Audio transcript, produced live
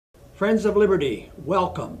Friends of Liberty,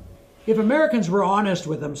 welcome. If Americans were honest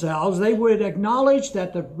with themselves, they would acknowledge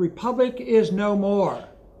that the Republic is no more.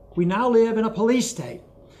 We now live in a police state.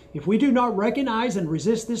 If we do not recognize and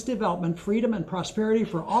resist this development, freedom and prosperity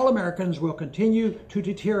for all Americans will continue to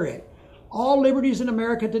deteriorate. All liberties in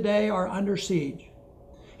America today are under siege.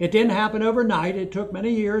 It didn't happen overnight. It took many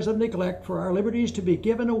years of neglect for our liberties to be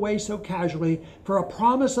given away so casually for a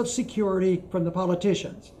promise of security from the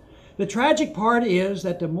politicians. The tragic part is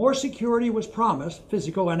that the more security was promised,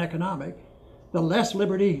 physical and economic, the less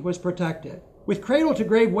liberty was protected. With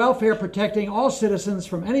cradle-to-grave welfare protecting all citizens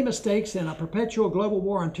from any mistakes in a perpetual global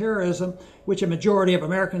war on terrorism, which a majority of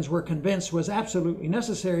Americans were convinced was absolutely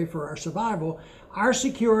necessary for our survival, our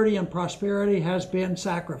security and prosperity has been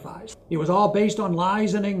sacrificed. It was all based on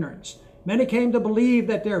lies and ignorance. Many came to believe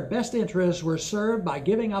that their best interests were served by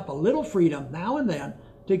giving up a little freedom now and then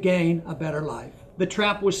to gain a better life. The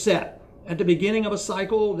trap was set at the beginning of a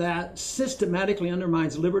cycle that systematically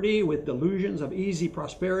undermines liberty with delusions of easy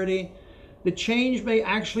prosperity. The change may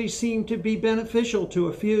actually seem to be beneficial to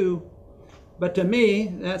a few, but to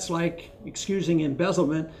me, that's like excusing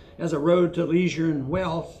embezzlement as a road to leisure and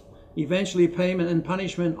wealth. Eventually, payment and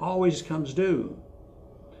punishment always comes due.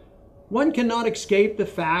 One cannot escape the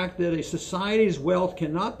fact that a society's wealth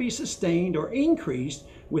cannot be sustained or increased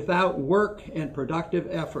without work and productive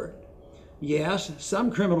effort. Yes, some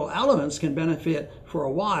criminal elements can benefit for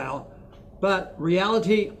a while, but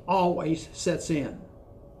reality always sets in.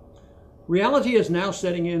 Reality is now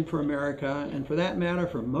setting in for America, and for that matter,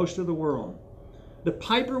 for most of the world. The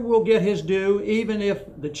piper will get his due, even if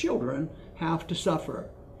the children have to suffer.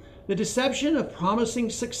 The deception of promising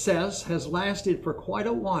success has lasted for quite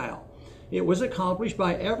a while. It was accomplished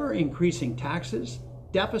by ever-increasing taxes,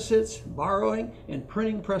 deficits, borrowing, and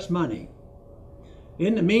printing press money.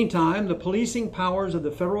 In the meantime, the policing powers of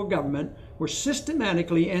the federal government were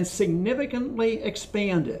systematically and significantly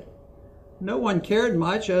expanded. No one cared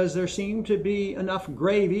much, as there seemed to be enough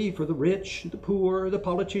gravy for the rich, the poor, the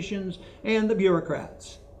politicians, and the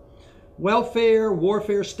bureaucrats. Welfare,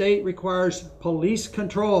 warfare state requires police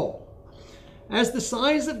control. As the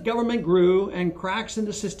size of government grew and cracks in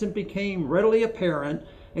the system became readily apparent,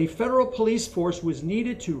 a federal police force was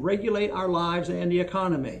needed to regulate our lives and the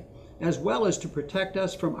economy, as well as to protect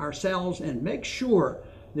us from ourselves and make sure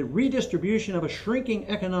the redistribution of a shrinking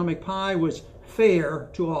economic pie was fair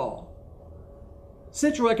to all.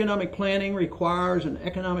 Central economic planning requires an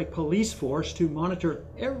economic police force to monitor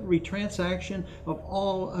every transaction of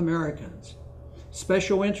all Americans.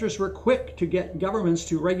 Special interests were quick to get governments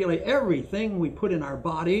to regulate everything we put in our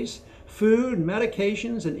bodies, food,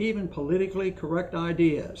 medications, and even politically correct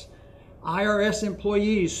ideas. IRS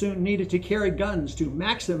employees soon needed to carry guns to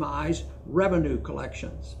maximize revenue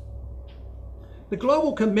collections. The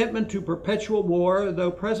global commitment to perpetual war,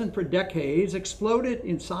 though present for decades, exploded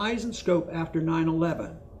in size and scope after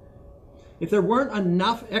 9/11. If there weren't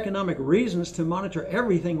enough economic reasons to monitor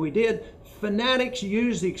everything we did, fanatics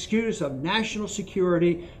used the excuse of national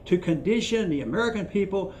security to condition the American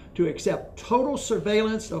people to accept total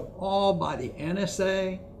surveillance of all by the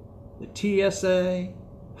NSA, the TSA,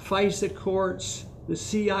 FISA courts, the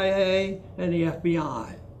CIA, and the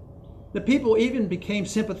FBI. The people even became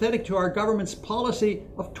sympathetic to our government's policy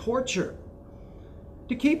of torture.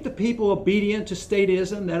 To keep the people obedient to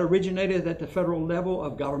statism that originated at the federal level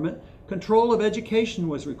of government, control of education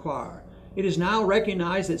was required. It is now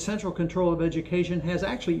recognized that central control of education has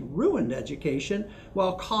actually ruined education,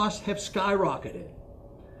 while costs have skyrocketed.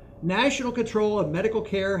 National control of medical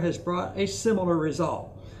care has brought a similar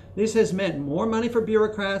result. This has meant more money for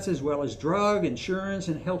bureaucrats, as well as drug, insurance,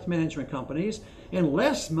 and health management companies, and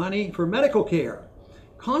less money for medical care.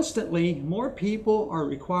 Constantly, more people are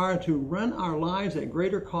required to run our lives at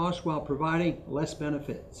greater cost while providing less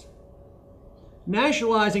benefits.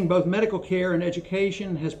 Nationalizing both medical care and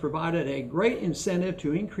education has provided a great incentive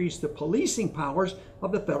to increase the policing powers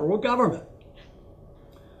of the federal government.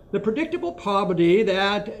 The predictable poverty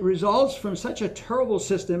that results from such a terrible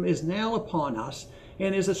system is now upon us,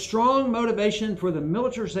 and is a strong motivation for the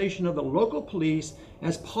militarization of the local police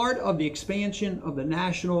as part of the expansion of the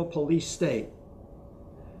national police state.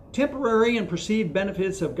 Temporary and perceived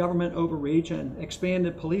benefits of government overreach and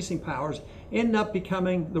expanded policing powers end up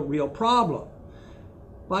becoming the real problem.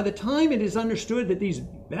 By the time it is understood that these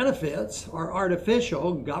benefits are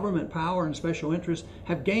artificial, government power and special interests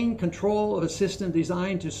have gained control of a system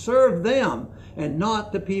designed to serve them and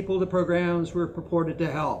not the people the programs were purported to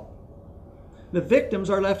help. The victims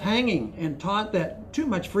are left hanging and taught that too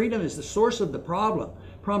much freedom is the source of the problem,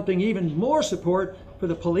 prompting even more support for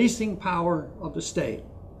the policing power of the state.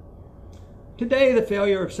 Today, the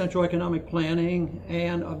failure of central economic planning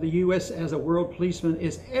and of the U.S. as a world policeman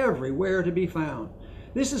is everywhere to be found.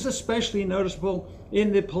 This is especially noticeable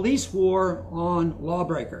in the police war on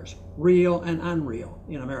lawbreakers, real and unreal,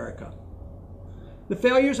 in America. The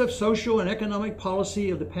failures of social and economic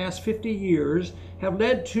policy of the past 50 years have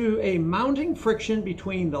led to a mounting friction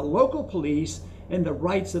between the local police and the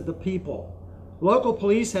rights of the people. Local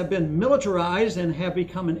police have been militarized and have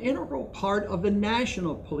become an integral part of the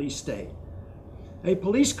national police state. A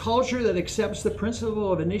police culture that accepts the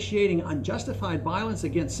principle of initiating unjustified violence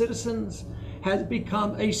against citizens has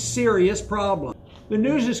become a serious problem. The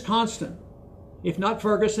news is constant. If not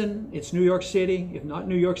Ferguson, it's New York City. If not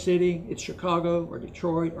New York City, it's Chicago or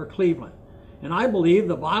Detroit or Cleveland. And I believe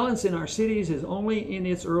the violence in our cities is only in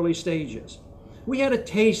its early stages. We had a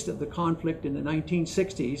taste of the conflict in the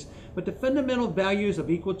 1960s, but the fundamental values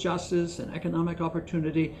of equal justice and economic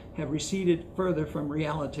opportunity have receded further from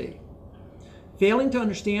reality. Failing to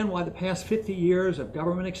understand why the past 50 years of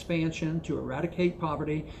government expansion to eradicate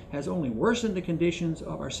poverty has only worsened the conditions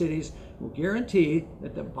of our cities will guarantee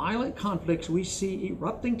that the violent conflicts we see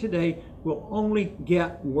erupting today will only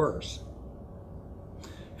get worse.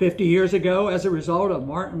 50 years ago, as a result of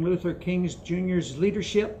Martin Luther King Jr.'s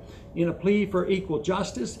leadership in a plea for equal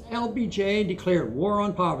justice, LBJ declared war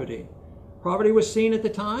on poverty. Poverty was seen at the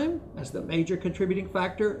time as the major contributing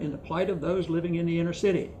factor in the plight of those living in the inner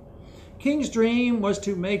city. King's dream was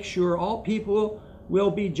to make sure all people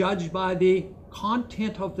will be judged by the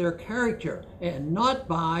content of their character and not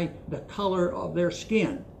by the color of their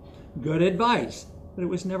skin. Good advice, but it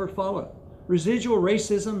was never followed. Residual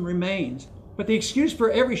racism remains, but the excuse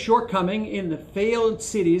for every shortcoming in the failed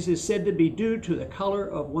cities is said to be due to the color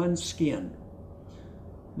of one's skin.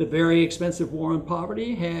 The very expensive war on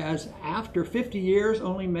poverty has, after 50 years,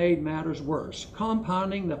 only made matters worse,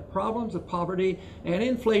 compounding the problems of poverty and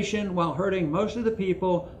inflation while hurting most of the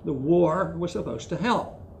people the war was supposed to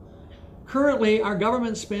help. Currently, our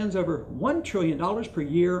government spends over $1 trillion per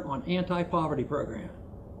year on anti-poverty programs.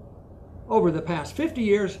 Over the past 50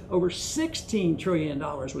 years, over $16 trillion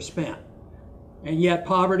was spent. And yet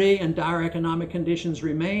poverty and dire economic conditions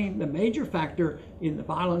remain the major factor in the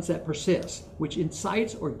violence that persists, which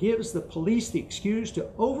incites or gives the police the excuse to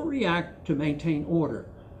overreact to maintain order.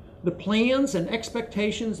 The plans and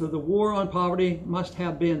expectations of the war on poverty must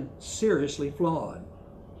have been seriously flawed.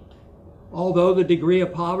 Although the degree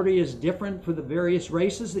of poverty is different for the various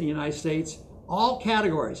races in the United States, all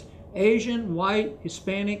categories, Asian, white,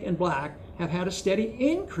 Hispanic, and black, have had a steady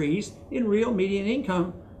increase in real median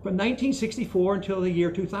income from 1964 until the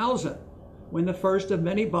year 2000, when the first of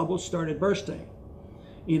many bubbles started bursting.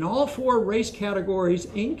 In all four race categories,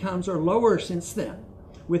 incomes are lower since then.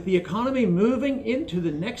 With the economy moving into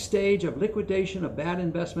the next stage of liquidation of bad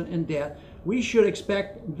investment and debt, we should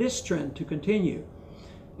expect this trend to continue.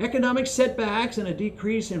 Economic setbacks and a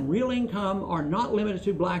decrease in real income are not limited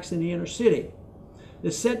to blacks in the inner city.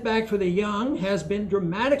 The setback for the young has been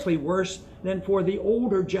dramatically worse than for the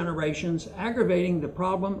older generations, aggravating the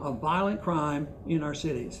problem of violent crime in our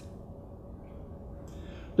cities.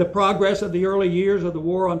 The progress of the early years of the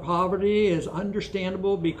war on poverty is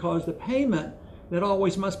understandable because the payment that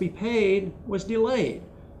always must be paid was delayed.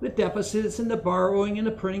 The deficits and the borrowing and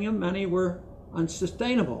the printing of money were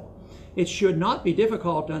unsustainable. It should not be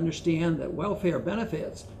difficult to understand that welfare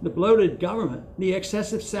benefits, the bloated government, the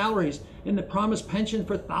excessive salaries, and the promised pension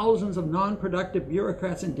for thousands of non-productive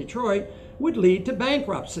bureaucrats in Detroit would lead to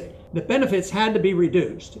bankruptcy. The benefits had to be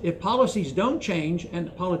reduced. If policies don't change and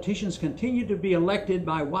the politicians continue to be elected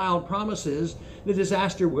by wild promises, the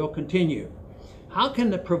disaster will continue. How can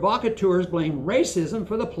the provocateurs blame racism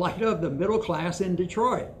for the plight of the middle class in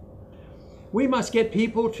Detroit? We must get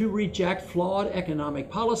people to reject flawed economic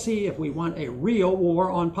policy if we want a real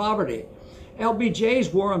war on poverty.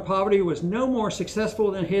 LBJ's war on poverty was no more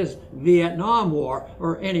successful than his Vietnam War,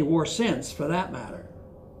 or any war since, for that matter.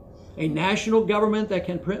 A national government that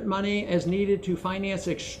can print money as needed to finance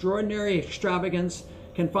extraordinary extravagance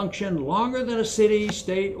can function longer than a city,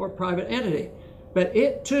 state, or private entity. But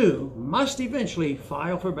it, too, must eventually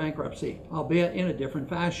file for bankruptcy, albeit in a different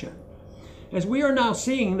fashion. As we are now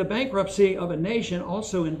seeing, the bankruptcy of a nation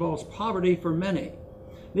also involves poverty for many.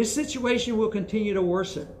 This situation will continue to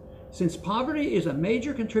worsen. Since poverty is a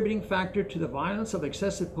major contributing factor to the violence of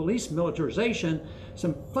excessive police militarization,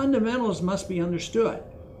 some fundamentals must be understood.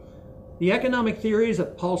 The economic theories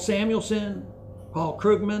of Paul Samuelson, Paul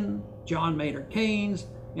Krugman, John Maynard Keynes,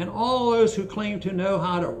 and all those who claim to know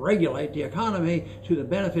how to regulate the economy to the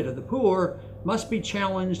benefit of the poor must be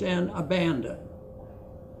challenged and abandoned.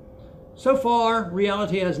 So far,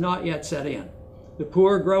 reality has not yet set in. The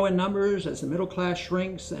poor grow in numbers as the middle class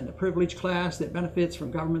shrinks and the privileged class that benefits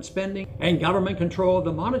from government spending and government control of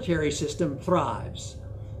the monetary system thrives.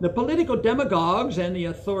 The political demagogues and the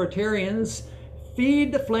authoritarians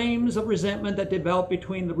feed the flames of resentment that develop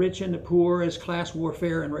between the rich and the poor as class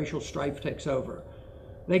warfare and racial strife takes over.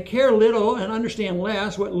 They care little and understand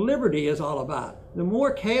less what liberty is all about. The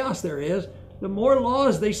more chaos there is, the more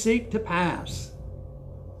laws they seek to pass.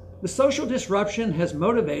 The social disruption has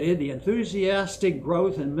motivated the enthusiastic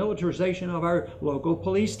growth and militarization of our local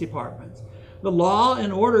police departments. The law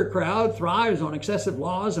and order crowd thrives on excessive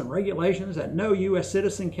laws and regulations that no U.S.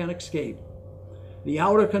 citizen can escape. The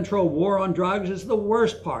out-of-control war on drugs is the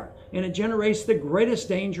worst part, and it generates the greatest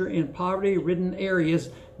danger in poverty-ridden areas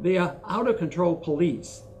via out-of-control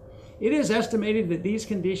police. It is estimated that these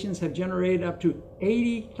conditions have generated up to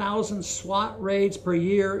 80,000 SWAT raids per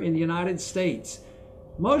year in the United States.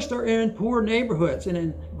 Most are in poor neighborhoods and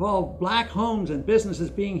involve black homes and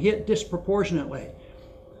businesses being hit disproportionately.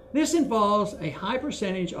 This involves a high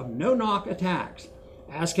percentage of no-knock attacks.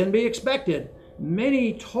 As can be expected,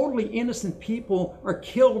 many totally innocent people are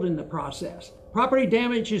killed in the process. Property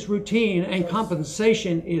damage is routine and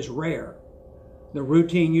compensation is rare. The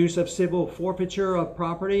routine use of civil forfeiture of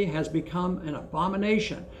property has become an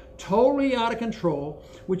abomination, totally out of control,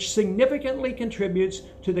 which significantly contributes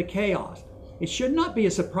to the chaos. It should not be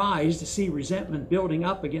a surprise to see resentment building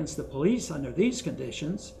up against the police under these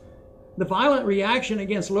conditions. The violent reaction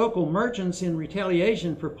against local merchants in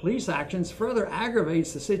retaliation for police actions further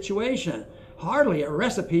aggravates the situation, hardly a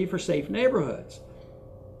recipe for safe neighborhoods.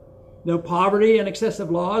 Though poverty and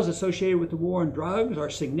excessive laws associated with the war on drugs are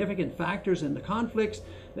significant factors in the conflicts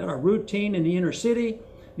that are routine in the inner city,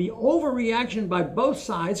 the overreaction by both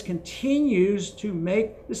sides continues to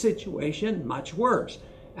make the situation much worse.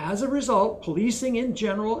 As a result, policing in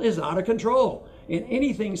general is out of control, and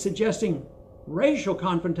anything suggesting racial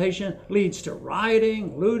confrontation leads to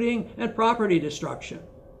rioting, looting, and property destruction.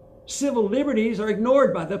 Civil liberties are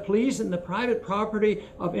ignored by the police, and the private property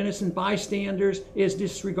of innocent bystanders is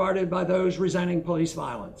disregarded by those resenting police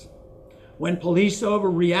violence. When police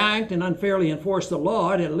overreact and unfairly enforce the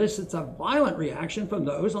law, it elicits a violent reaction from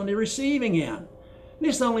those on the receiving end.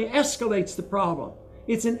 This only escalates the problem.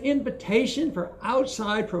 It's an invitation for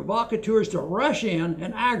outside provocateurs to rush in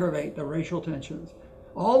and aggravate the racial tensions,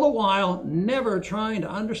 all the while never trying to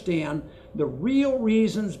understand the real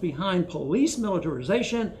reasons behind police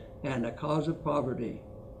militarization and the cause of poverty.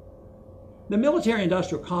 The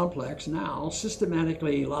military-industrial complex now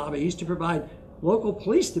systematically lobbies to provide local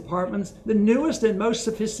police departments the newest and most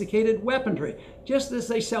sophisticated weaponry, just as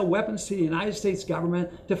they sell weapons to the United States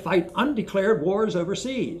government to fight undeclared wars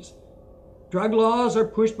overseas. Drug laws are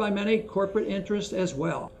pushed by many corporate interests as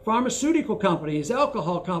well. Pharmaceutical companies,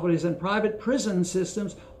 alcohol companies, and private prison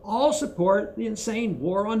systems all support the insane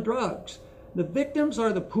war on drugs. The victims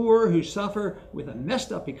are the poor who suffer with a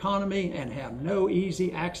messed up economy and have no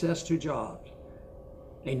easy access to jobs.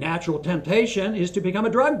 A natural temptation is to become a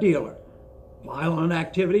drug dealer. Violent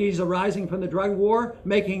activities arising from the drug war,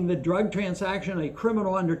 making the drug transaction a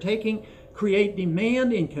criminal undertaking, create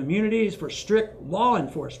demand in communities for strict law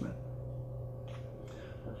enforcement.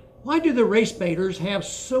 Why do the race baiters have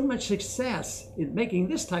so much success in making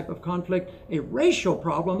this type of conflict a racial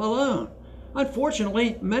problem alone?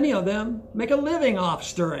 Unfortunately, many of them make a living off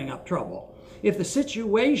stirring up trouble. If the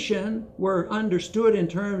situation were understood in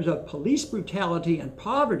terms of police brutality and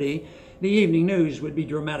poverty, the evening news would be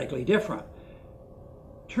dramatically different.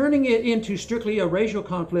 Turning it into strictly a racial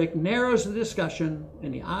conflict narrows the discussion,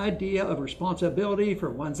 and the idea of responsibility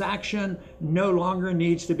for one's action no longer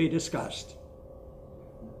needs to be discussed.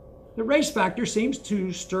 The race factor seems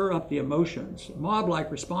to stir up the emotions. Mob-like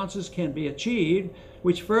responses can be achieved,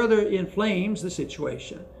 which further inflames the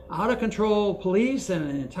situation. Out-of-control police and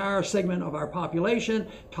an entire segment of our population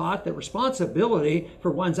taught that responsibility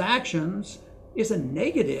for one's actions is a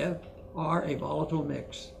negative or a volatile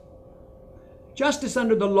mix. Justice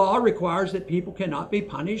under the law requires that people cannot be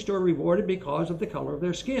punished or rewarded because of the color of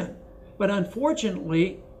their skin. But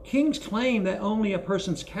unfortunately, King's claim that only a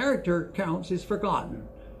person's character counts is forgotten.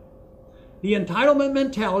 The entitlement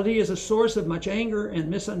mentality is a source of much anger and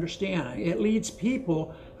misunderstanding. It leads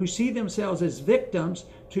people who see themselves as victims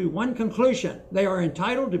to one conclusion: they are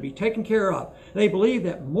entitled to be taken care of. They believe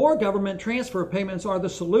that more government transfer payments are the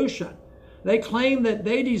solution. They claim that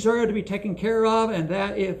they deserve to be taken care of, and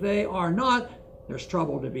that if they are not, there's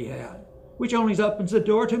trouble to be had, which only opens the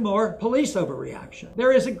door to more police overreaction.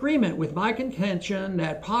 There is agreement with my contention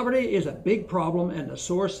that poverty is a big problem and a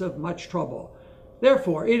source of much trouble.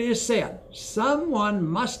 Therefore, it is said, someone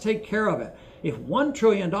must take care of it. If $1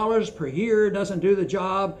 trillion per year doesn't do the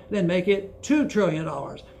job, then make it $2 trillion.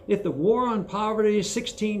 If the war on poverty,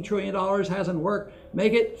 $16 trillion, hasn't worked,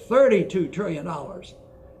 make it $32 trillion.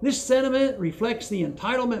 This sentiment reflects the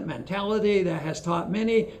entitlement mentality that has taught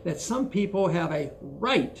many that some people have a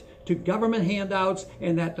right to government handouts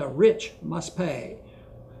and that the rich must pay.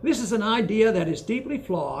 This is an idea that is deeply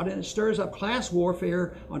flawed, and it stirs up class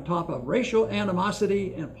warfare on top of racial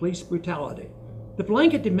animosity and police brutality. The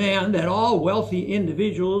blanket demand that all wealthy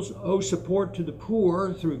individuals owe support to the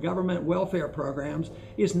poor through government welfare programs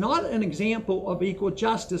is not an example of equal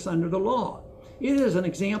justice under the law. It is an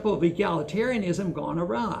example of egalitarianism gone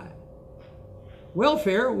awry.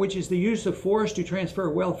 Welfare, which is the use of force to transfer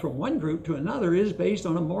wealth from one group to another, is based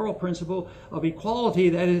on a moral principle of equality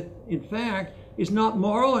that, in fact, is not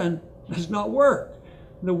moral and does not work.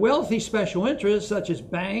 The wealthy special interests, such as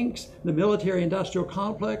banks, the military-industrial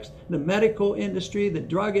complex, the medical industry, the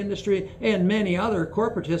drug industry, and many other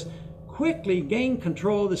corporatists, quickly gain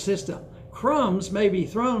control of the system. Crumbs may be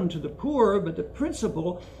thrown to the poor, but the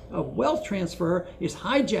principle of wealth transfer is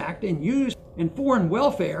hijacked and used in foreign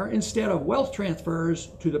welfare instead of wealth transfers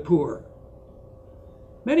to the poor.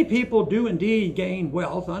 Many people do indeed gain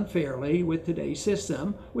wealth unfairly with today's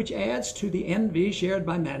system, which adds to the envy shared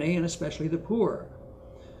by many, and especially the poor.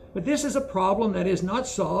 But this is a problem that is not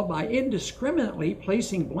solved by indiscriminately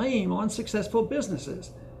placing blame on successful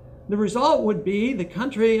businesses. The result would be the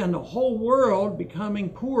country and the whole world becoming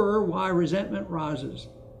poorer while resentment rises.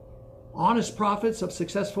 Honest profits of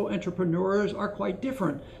successful entrepreneurs are quite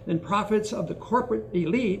different than profits of the corporate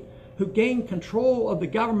elite who gain control of the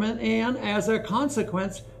government and, as a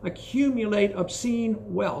consequence, accumulate obscene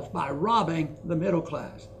wealth by robbing the middle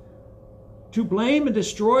class. To blame and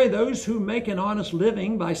destroy those who make an honest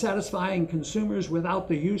living by satisfying consumers without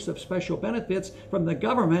the use of special benefits from the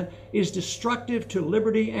government is destructive to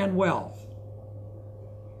liberty and wealth.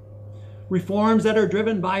 Reforms that are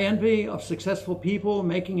driven by envy of successful people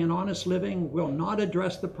making an honest living will not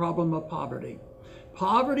address the problem of poverty.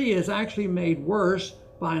 Poverty is actually made worse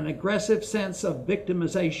by an aggressive sense of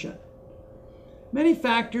victimization. Many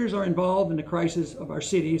factors are involved in the crisis of our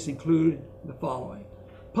cities, include the following: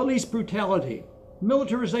 police brutality,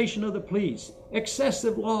 militarization of the police,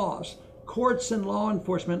 excessive laws, courts and law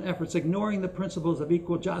enforcement efforts ignoring the principles of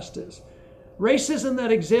equal justice, racism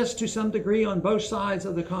that exists to some degree on both sides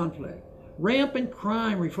of the conflict, rampant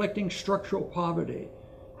crime reflecting structural poverty,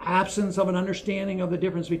 absence of an understanding of the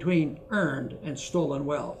difference between earned and stolen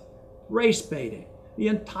wealth, race baiting, the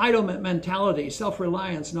entitlement mentality,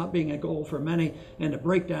 self-reliance not being a goal for many, and the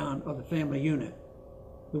breakdown of the family unit,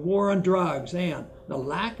 the war on drugs, and the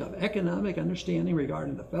lack of economic understanding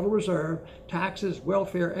regarding the Federal Reserve, taxes,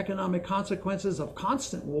 welfare, economic consequences of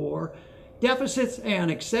constant war, deficits, and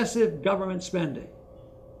excessive government spending.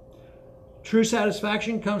 True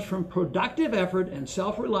satisfaction comes from productive effort and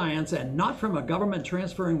self-reliance, and not from a government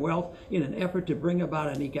transferring wealth in an effort to bring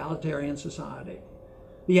about an egalitarian society.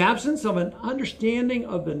 The absence of an understanding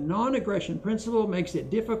of the non-aggression principle makes it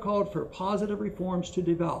difficult for positive reforms to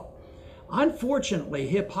develop. Unfortunately,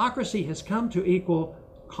 hypocrisy has come to equal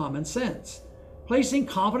common sense. Placing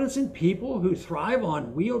confidence in people who thrive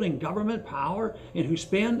on wielding government power and who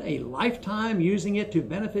spend a lifetime using it to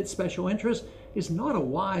benefit special interests is not a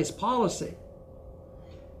wise policy.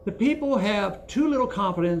 The people have too little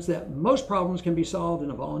confidence that most problems can be solved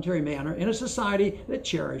in a voluntary manner in a society that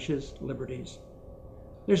cherishes liberties.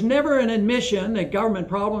 There's never an admission that government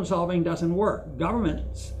problem solving doesn't work.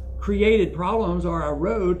 Government's created problems are a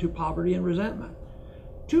road to poverty and resentment.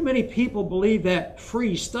 Too many people believe that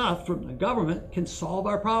free stuff from the government can solve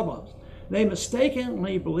our problems. They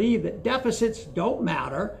mistakenly believe that deficits don't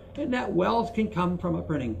matter and that wealth can come from a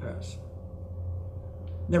printing press.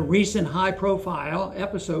 The recent high-profile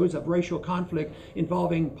episodes of racial conflict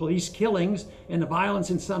involving police killings and the violence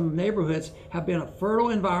in some neighborhoods have been a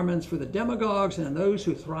fertile environments for the demagogues and those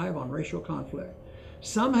who thrive on racial conflict.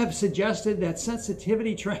 Some have suggested that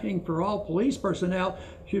sensitivity training for all police personnel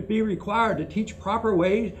should be required to teach proper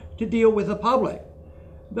ways to deal with the public.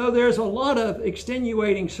 Though there's a lot of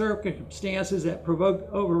extenuating circumstances that provoke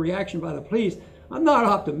overreaction by the police, I'm not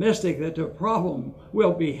optimistic that the problem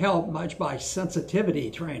will be helped much by sensitivity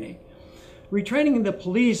training. Retraining the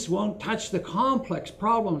police won't touch the complex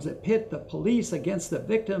problems that pit the police against the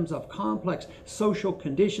victims of complex social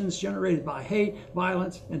conditions generated by hate,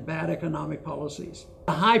 violence, and bad economic policies.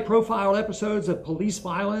 The high-profile episodes of police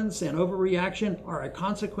violence and overreaction are a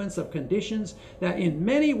consequence of conditions that in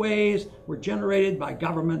many ways were generated by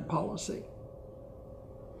government policy.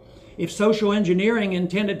 If social engineering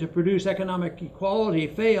intended to produce economic equality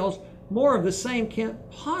fails, more of the same can't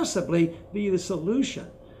possibly be the solution.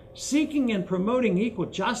 Seeking and promoting equal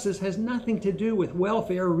justice has nothing to do with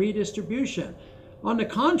welfare redistribution. On the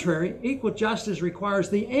contrary, equal justice requires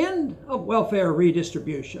the end of welfare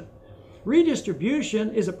redistribution.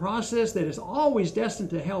 Redistribution is a process that is always destined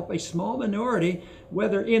to help a small minority,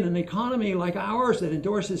 whether in an economy like ours that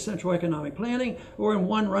endorses central economic planning or in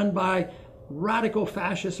one run by radical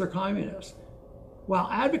fascists or communists. While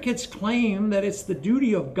advocates claim that it's the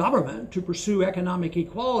duty of government to pursue economic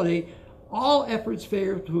equality, all efforts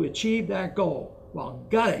fail to achieve that goal while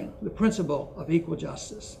gutting the principle of equal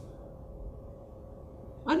justice.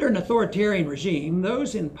 Under an authoritarian regime,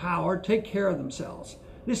 those in power take care of themselves.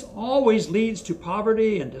 This always leads to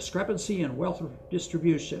poverty and discrepancy in wealth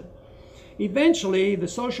distribution. Eventually, the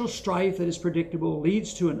social strife that is predictable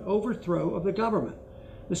leads to an overthrow of the government.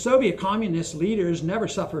 The Soviet communist leaders never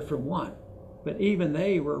suffered from one, but even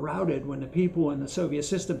they were routed when the people in the Soviet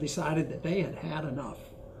system decided that they had had enough.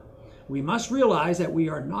 We must realize that we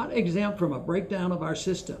are not exempt from a breakdown of our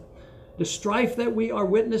system. The strife that we are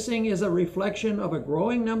witnessing is a reflection of a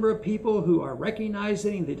growing number of people who are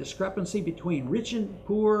recognizing the discrepancy between rich and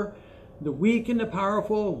poor, the weak and the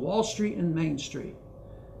powerful, Wall Street and Main Street.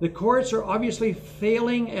 The courts are obviously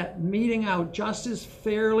failing at meting out justice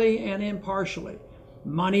fairly and impartially.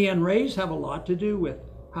 Money and race have a lot to do with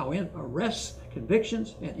how arrests,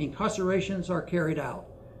 convictions, and incarcerations are carried out.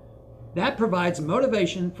 That provides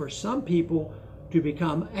motivation for some people to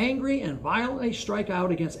become angry and violently strike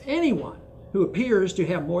out against anyone who appears to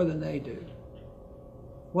have more than they do.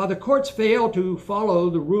 While the courts fail to follow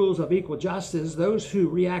the rules of equal justice, those who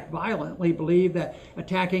react violently believe that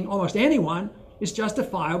attacking almost anyone is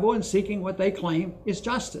justifiable in seeking what they claim is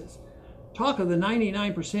justice. Talk of the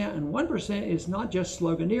 99% and 1% is not just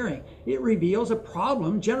sloganeering. It reveals a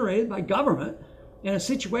problem generated by government in a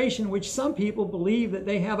situation in which some people believe that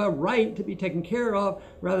they have a right to be taken care of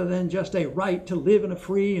rather than just a right to live in a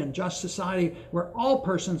free and just society where all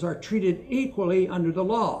persons are treated equally under the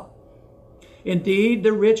law. Indeed,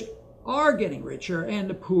 the rich are getting richer and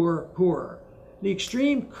the poor poorer. The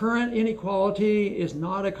extreme current inequality is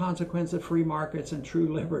not a consequence of free markets and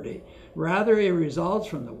true liberty. Rather, it results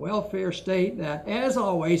from the welfare state that, as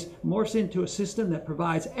always, morphs into a system that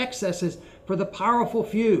provides excesses for the powerful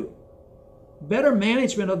few. Better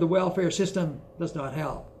management of the welfare system does not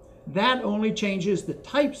help. That only changes the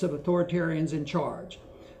types of authoritarians in charge.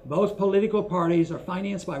 Both political parties are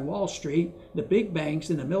financed by Wall Street, the big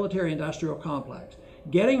banks, and the military-industrial complex.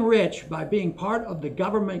 Getting rich by being part of the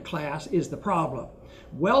government class is the problem.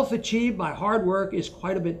 Wealth achieved by hard work is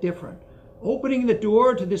quite a bit different. Opening the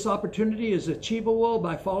door to this opportunity is achievable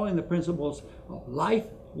by following the principles of life,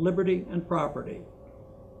 liberty, and property.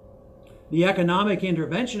 The economic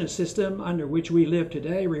interventionist system under which we live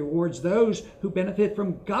today rewards those who benefit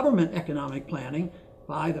from government economic planning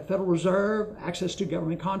by the Federal Reserve, access to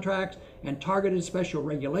government contracts, and targeted special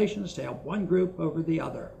regulations to help one group over the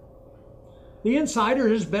other. The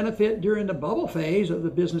insiders benefit during the bubble phase of the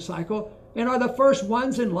business cycle and are the first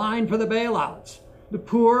ones in line for the bailouts. The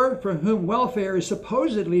poor, for whom welfare is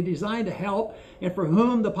supposedly designed to help and for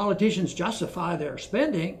whom the politicians justify their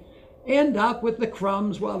spending, end up with the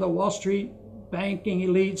crumbs while the Wall Street banking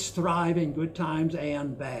elites thrive in good times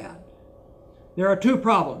and bad. There are two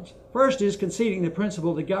problems. First is conceding the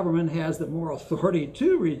principle the government has the moral authority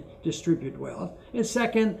to redistribute wealth. And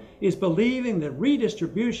second is believing that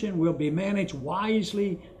redistribution will be managed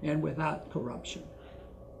wisely and without corruption.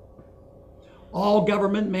 All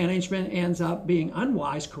government management ends up being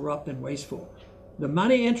unwise, corrupt, and wasteful. The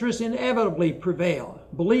money interests inevitably prevail.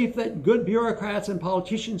 Belief that good bureaucrats and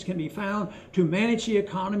politicians can be found to manage the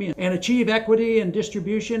economy and achieve equity and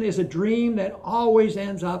distribution is a dream that always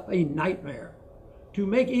ends up a nightmare. To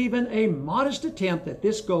make even a modest attempt at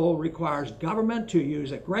this goal requires government to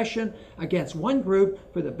use aggression against one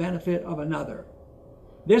group for the benefit of another.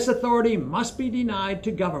 This authority must be denied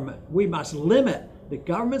to government. We must limit the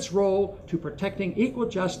government's role to protecting equal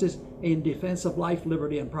justice in defense of life,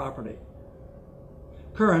 liberty, and property.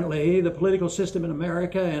 Currently, the political system in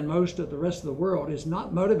America and most of the rest of the world is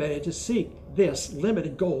not motivated to seek this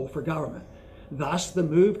limited goal for government. Thus, the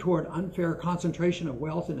move toward unfair concentration of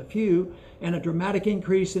wealth in a few and a dramatic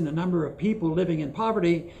increase in the number of people living in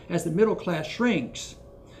poverty as the middle class shrinks.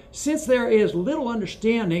 Since there is little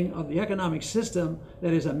understanding of the economic system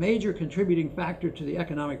that is a major contributing factor to the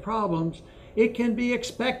economic problems, it can be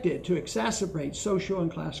expected to exacerbate social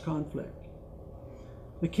and class conflict.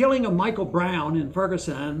 The killing of Michael Brown in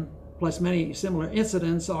Ferguson, plus many similar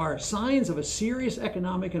incidents, are signs of a serious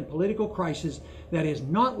economic and political crisis that is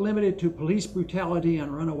not limited to police brutality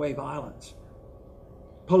and runaway violence.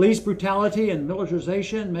 Police brutality and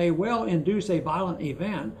militarization may well induce a violent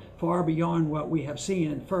event far beyond what we have seen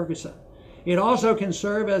in Ferguson. It also can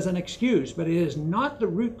serve as an excuse, but it is not the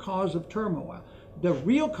root cause of turmoil. The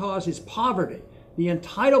real cause is poverty, the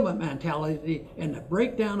entitlement mentality, and the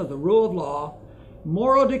breakdown of the rule of law.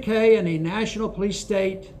 Moral decay and a national police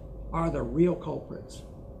state are the real culprits.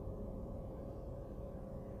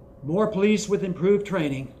 More police with improved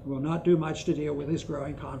training will not do much to deal with this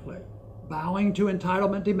growing conflict. Bowing to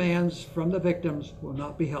entitlement demands from the victims will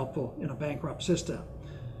not be helpful in a bankrupt system.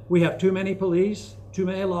 We have too many police, too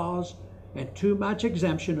many laws, and too much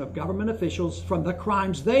exemption of government officials from the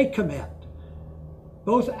crimes they commit.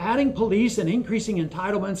 Both adding police and increasing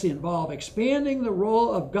entitlements involve expanding the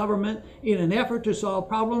role of government in an effort to solve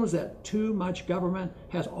problems that too much government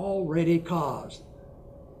has already caused.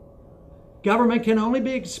 Government can only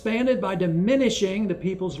be expanded by diminishing the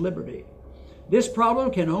people's liberty. This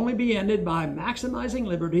problem can only be ended by maximizing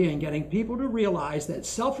liberty and getting people to realize that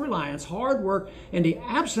self-reliance, hard work, and the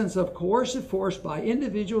absence of coercive force by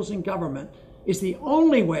individuals in government is the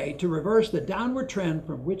only way to reverse the downward trend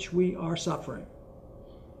from which we are suffering.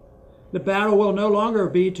 The battle will no longer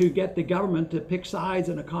be to get the government to pick sides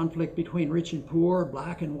in a conflict between rich and poor,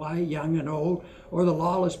 black and white, young and old, or the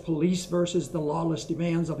lawless police versus the lawless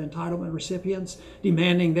demands of entitlement recipients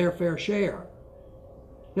demanding their fair share.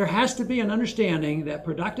 There has to be an understanding that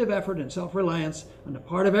productive effort and self-reliance on the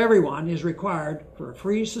part of everyone is required for a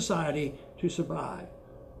free society to survive.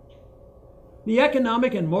 The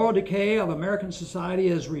economic and moral decay of American society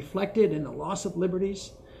is reflected in the loss of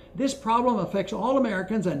liberties. This problem affects all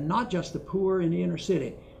Americans and not just the poor in the inner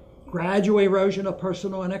city. Gradual erosion of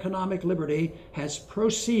personal and economic liberty has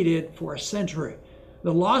proceeded for a century.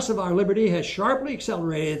 The loss of our liberty has sharply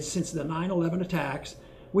accelerated since the 9/11 attacks.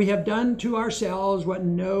 We have done to ourselves what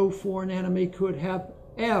no foreign enemy could have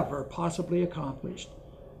ever possibly accomplished.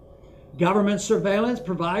 Government surveillance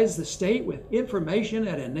provides the state with information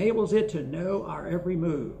that enables it to know our every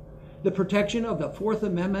move. The protection of the Fourth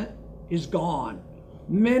Amendment is gone.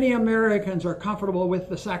 Many Americans are comfortable with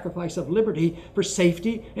the sacrifice of liberty for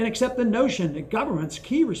safety and accept the notion that government's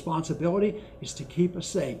key responsibility is to keep us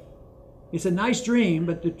safe. It's a nice dream,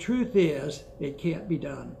 but the truth is it can't be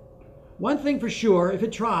done. One thing for sure, if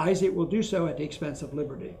it tries, it will do so at the expense of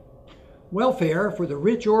liberty. Welfare for the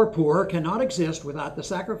rich or poor cannot exist without the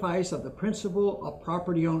sacrifice of the principle of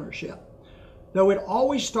property ownership. Though it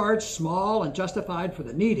always starts small and justified for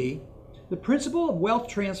the needy, the principle of wealth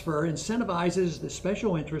transfer incentivizes the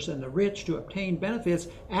special interests and the rich to obtain benefits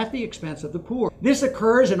at the expense of the poor. This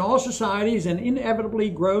occurs in all societies and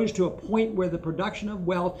inevitably grows to a point where the production of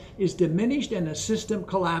wealth is diminished and the system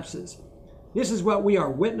collapses. This is what we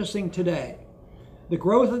are witnessing today. The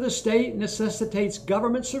growth of the state necessitates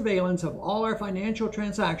government surveillance of all our financial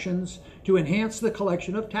transactions to enhance the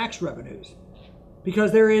collection of tax revenues.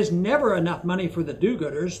 Because there is never enough money for the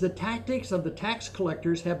do-gooders, the tactics of the tax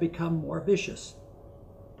collectors have become more vicious.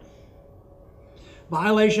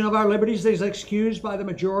 Violation of our liberties is excused by the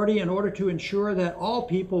majority in order to ensure that all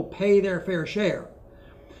people pay their fair share.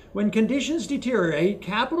 When conditions deteriorate,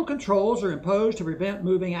 capital controls are imposed to prevent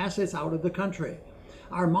moving assets out of the country.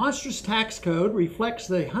 Our monstrous tax code reflects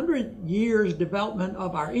the 100 years development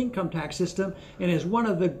of our income tax system and is one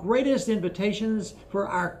of the greatest invitations for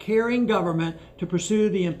our caring government to pursue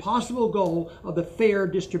the impossible goal of the fair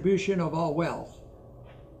distribution of all wealth.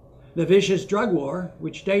 The vicious drug war,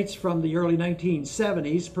 which dates from the early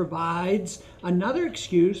 1970s, provides another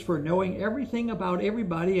excuse for knowing everything about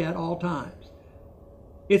everybody at all times.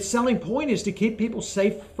 Its selling point is to keep people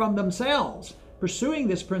safe from themselves. Pursuing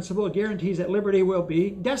this principle guarantees that liberty will be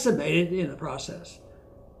decimated in the process.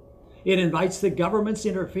 It invites the government's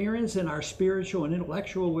interference in our spiritual and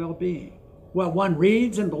intellectual well-being. What one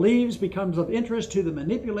reads and believes becomes of interest to the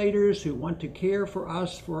manipulators who want to care for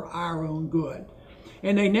us for our own good.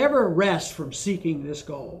 And they never rest from seeking this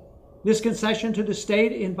goal. This concession to the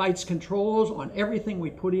state invites controls on everything we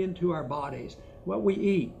put into our bodies. What we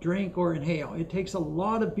eat, drink, or inhale. It takes a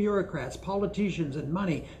lot of bureaucrats, politicians, and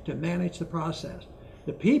money to manage the process.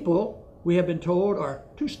 The people, we have been told, are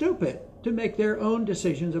too stupid to make their own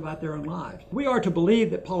decisions about their own lives. We are to believe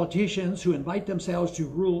that politicians who invite themselves to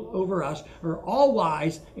rule over us are all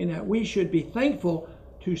wise and that we should be thankful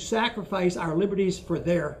to sacrifice our liberties for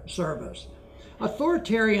their service.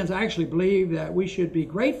 Authoritarians actually believe that we should be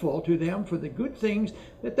grateful to them for the good things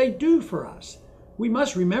that they do for us. We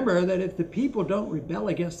must remember that if the people don't rebel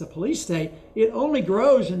against the police state, it only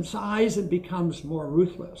grows in size and becomes more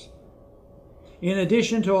ruthless. In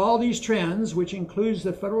addition to all these trends, which includes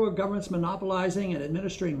the federal government's monopolizing and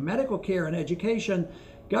administering medical care and education,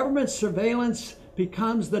 government surveillance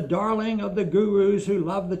becomes the darling of the gurus who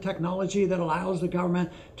love the technology that allows the government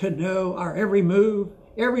to know our every move,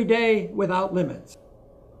 every day without limits.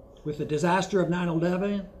 With the disaster of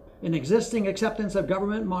 9/11, an existing acceptance of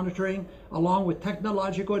government monitoring, along with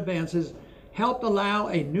technological advances, helped allow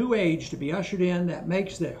a new age to be ushered in that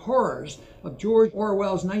makes the horrors of George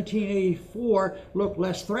Orwell's 1984 look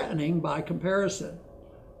less threatening by comparison.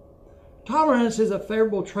 Tolerance is a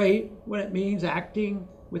favorable trait when it means acting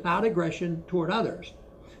without aggression toward others.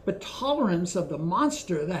 But tolerance of the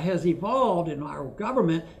monster that has evolved in our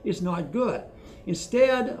government is not good.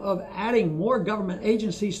 Instead of adding more government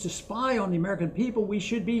agencies to spy on the American people, we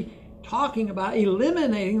should be talking about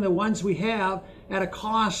eliminating the ones we have at a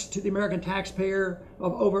cost to the American taxpayer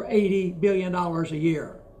of over $80 billion a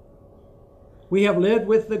year. We have lived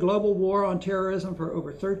with the global war on terrorism for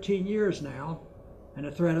over 13 years now, and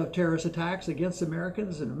the threat of terrorist attacks against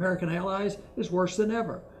Americans and American allies is worse than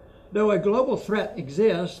ever. Though a global threat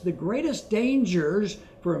exists, the greatest dangers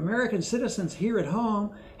for American citizens here at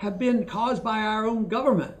home have been caused by our own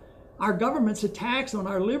government. Our government's attacks on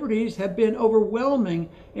our liberties have been overwhelming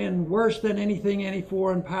and worse than anything any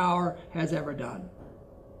foreign power has ever done.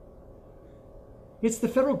 It's the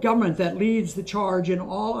federal government that leads the charge in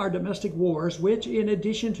all our domestic wars, which, in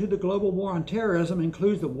addition to the global war on terrorism,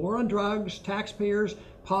 includes the war on drugs, taxpayers,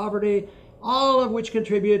 poverty, all of which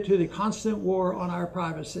contribute to the constant war on our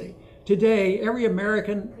privacy. Today, every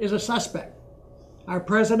American is a suspect. Our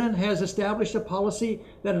president has established a policy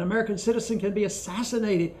that an American citizen can be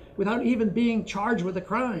assassinated without even being charged with a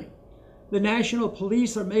crime. The national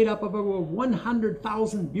police are made up of over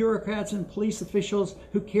 100,000 bureaucrats and police officials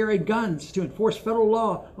who carry guns to enforce federal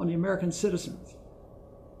law on the American citizens.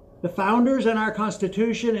 The founders and our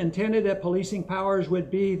Constitution intended that policing powers would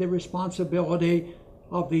be the responsibility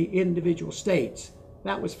of the individual states.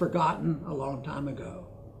 That was forgotten a long time ago.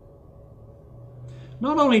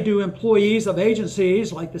 Not only do employees of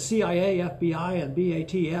agencies like the CIA, FBI, and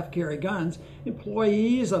BATF carry guns,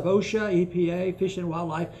 employees of OSHA, EPA, Fish and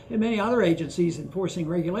Wildlife, and many other agencies enforcing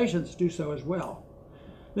regulations do so as well.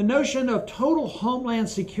 The notion of total homeland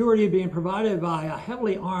security being provided by a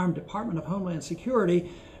heavily armed Department of Homeland Security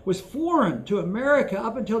was foreign to America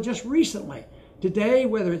up until just recently. Today,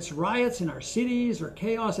 whether it's riots in our cities or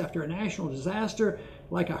chaos after a national disaster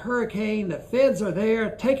like a hurricane, the feds are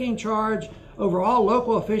there taking charge over all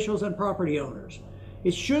local officials and property owners.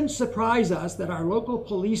 It shouldn't surprise us that our local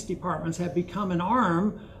police departments have become an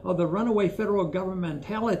arm of the runaway federal government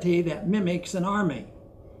mentality that mimics an army.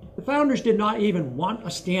 The founders did not even want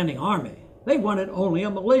a standing army. They wanted only a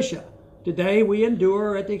militia. Today, we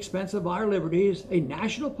endure at the expense of our liberties a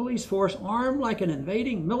national police force armed like an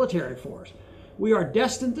invading military force. We are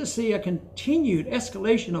destined to see a continued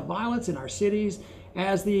escalation of violence in our cities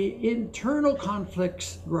as the internal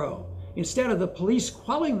conflicts grow. Instead of the police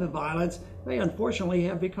quelling the violence, they unfortunately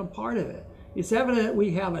have become part of it. It's evident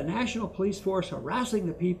we have a national police force harassing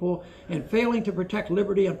the people and failing to protect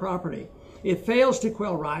liberty and property. It fails to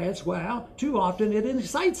quell riots, while too often it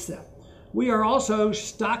incites them. We are also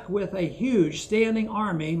stuck with a huge standing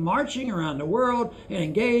army marching around the world and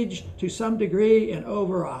engaged to some degree in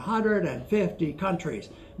over 150 countries,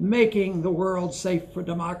 making the world safe for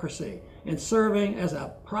democracy and serving as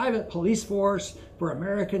a private police force for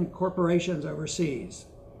American corporations overseas.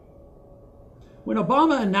 When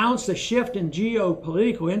Obama announced a shift in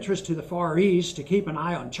geopolitical interest to the Far East to keep an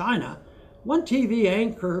eye on China, one TV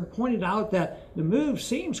anchor pointed out that the move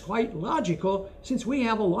seems quite logical since we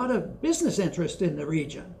have a lot of business interest in the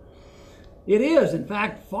region. It is, in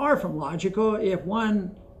fact, far from logical if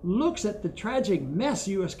one looks at the tragic mess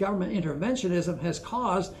U.S. government interventionism has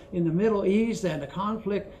caused in the Middle East and the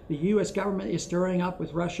conflict the U.S. government is stirring up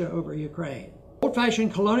with Russia over Ukraine.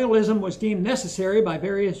 Old-fashioned colonialism was deemed necessary by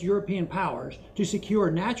various European powers to secure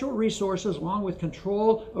natural resources along with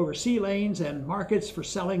control over sea lanes and markets for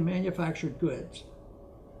selling manufactured goods.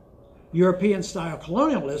 European-style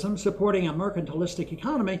colonialism, supporting a mercantilistic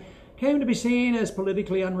economy, came to be seen as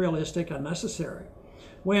politically unrealistic and unnecessary.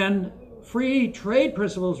 When free trade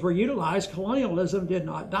principles were utilized, colonialism did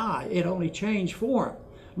not die. It only changed form.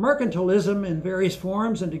 Mercantilism in various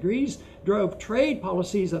forms and degrees drove trade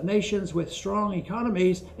policies of nations with strong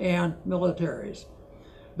economies and militaries.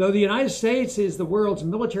 Though the United States is the world's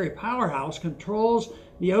military powerhouse, controls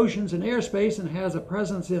the oceans and airspace, and has a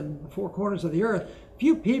presence in the four corners of the earth,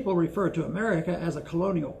 few people refer to America as a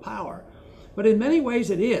colonial power. But in many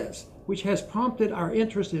ways it is, which has prompted our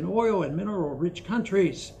interest in oil and mineral-rich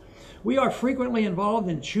countries. We are frequently involved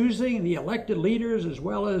in choosing the elected leaders as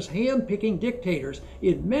well as hand-picking dictators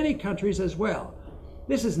in many countries as well.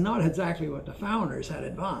 This is not exactly what the founders had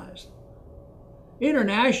advised.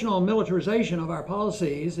 International militarization of our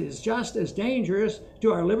policies is just as dangerous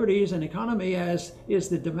to our liberties and economy as is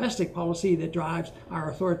the domestic policy that drives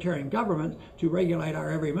our authoritarian government to regulate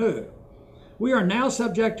our every move. We are now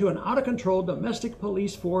subject to an out-of-control domestic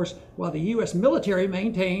police force while the U.S. military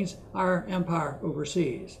maintains our empire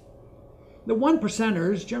overseas. The one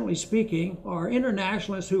percenters, generally speaking, are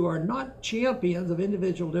internationalists who are not champions of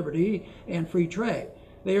individual liberty and free trade.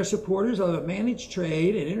 They are supporters of a managed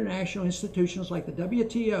trade and international institutions like the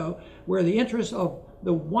WTO, where the interests of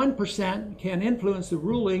the 1% can influence the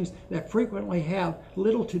rulings that frequently have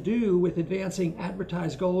little to do with advancing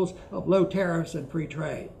advertised goals of low tariffs and free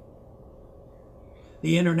trade.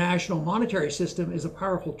 The international monetary system is a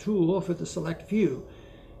powerful tool for the select few.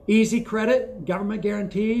 Easy credit, government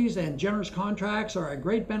guarantees, and generous contracts are a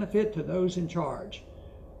great benefit to those in charge.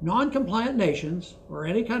 Non-compliant nations, or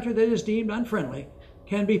any country that is deemed unfriendly,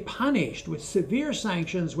 can be punished with severe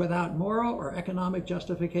sanctions without moral or economic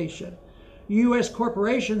justification. U.S.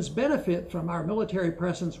 corporations benefit from our military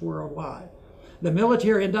presence worldwide. The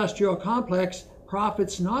military-industrial complex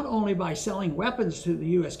profits not only by selling weapons to the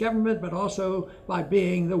U.S. government, but also by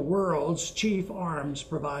being the world's chief arms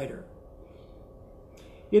provider.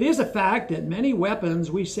 It is a fact that many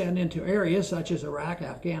weapons we send into areas such as Iraq,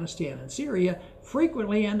 Afghanistan, and Syria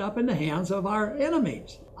frequently end up in the hands of our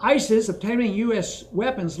enemies. ISIS obtaining U.S.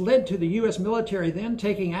 weapons led to the U.S. military then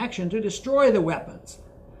taking action to destroy the weapons.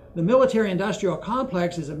 The military-industrial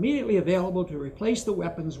complex is immediately available to replace the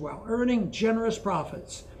weapons while earning generous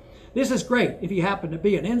profits. This is great if you happen to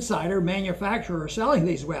be an insider, manufacturer, selling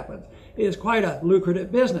these weapons. It is quite a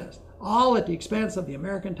lucrative business, all at the expense of the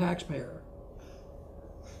American taxpayer.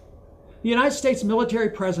 The United States military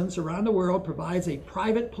presence around the world provides a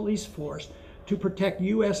private police force to protect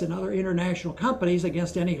U.S. and other international companies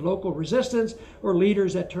against any local resistance or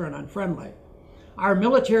leaders that turn unfriendly. Our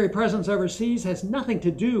military presence overseas has nothing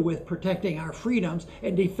to do with protecting our freedoms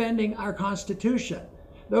and defending our Constitution.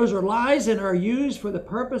 Those are lies and are used for the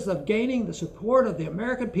purpose of gaining the support of the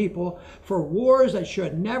American people for wars that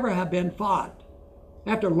should never have been fought.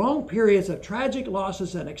 After long periods of tragic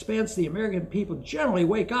losses and expense, the American people generally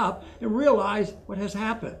wake up and realize what has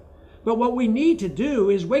happened. But what we need to do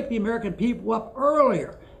is wake the American people up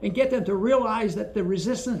earlier and get them to realize that the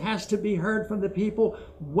resistance has to be heard from the people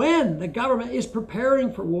when the government is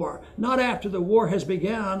preparing for war, not after the war has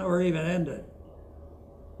begun or even ended.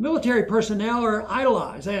 Military personnel are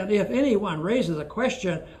idolized, and if anyone raises a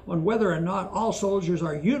question on whether or not all soldiers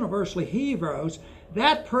are universally heroes,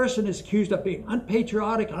 that person is accused of being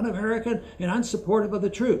unpatriotic, un-American, and unsupportive of the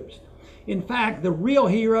troops. In fact, the real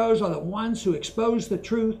heroes are the ones who expose the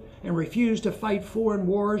truth and refuse to fight foreign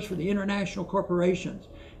wars for the international corporations.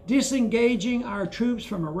 Disengaging our troops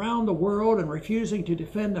from around the world and refusing to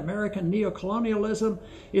defend American neocolonialism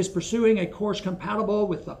is pursuing a course compatible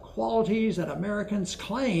with the qualities that Americans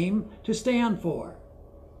claim to stand for.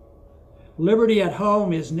 Liberty at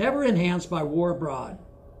home is never enhanced by war abroad.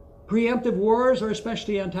 Preemptive wars are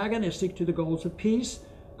especially antagonistic to the goals of peace,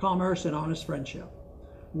 commerce, and honest friendship.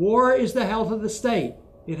 War is the health of the state,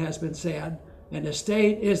 it has been said, and the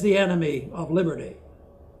state is the enemy of liberty.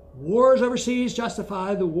 Wars overseas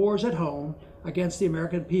justify the wars at home against the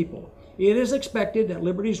American people. It is expected that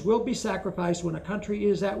liberties will be sacrificed when a country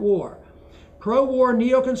is at war. Pro-war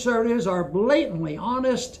neoconservatives are blatantly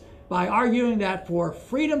honest by arguing that for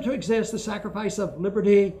freedom to exist, the sacrifice of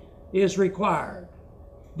liberty is required.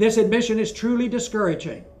 This admission is truly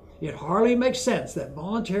discouraging. It hardly makes sense that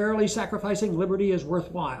voluntarily sacrificing liberty is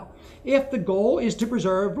worthwhile if the goal is to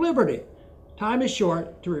preserve liberty. Time is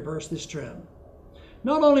short to reverse this trend.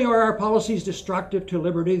 Not only are our policies destructive to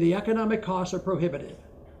liberty, the economic costs are prohibitive.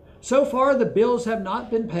 So far, the bills have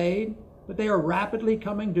not been paid, but they are rapidly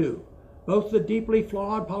coming due. Both the deeply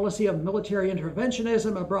flawed policy of military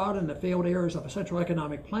interventionism abroad and the failed errors of central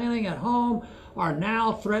economic planning at home are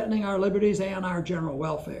now threatening our liberties and our general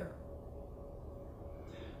welfare.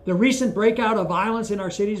 The recent breakout of violence in our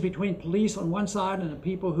cities between police on one side and the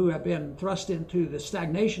people who have been thrust into the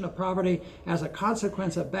stagnation of poverty as a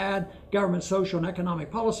consequence of bad government social and economic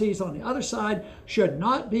policies on the other side should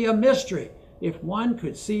not be a mystery if one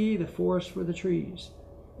could see the forest for the trees.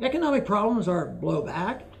 Economic problems are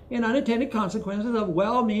blowback and unintended consequences of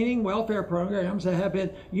well-meaning welfare programs that have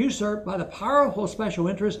been usurped by the powerful special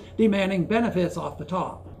interests demanding benefits off the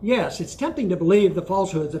top. Yes, it's tempting to believe the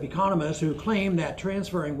falsehoods of economists who claim that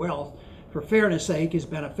transferring wealth for fairness' sake is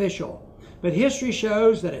beneficial. But history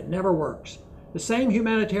shows that it never works. The same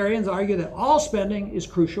humanitarians argue that all spending is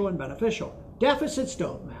crucial and beneficial. Deficits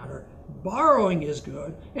don't matter, borrowing is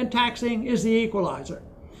good, and taxing is the equalizer.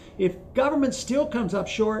 If government still comes up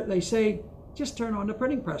short, they say, just turn on the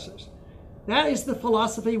printing presses. That is the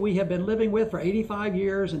philosophy we have been living with for 85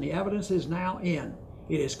 years, and the evidence is now in.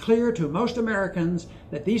 It is clear to most Americans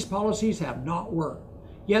that these policies have not worked.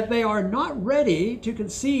 Yet they are not ready to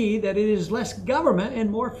concede that it is less government and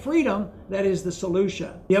more freedom that is the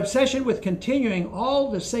solution. The obsession with continuing all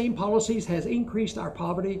the same policies has increased our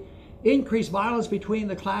poverty, increased violence between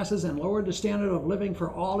the classes, and lowered the standard of living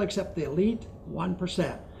for all except the elite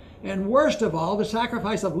 1%. And worst of all, the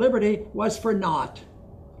sacrifice of liberty was for naught.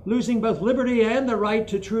 Losing both liberty and the right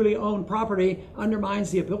to truly own property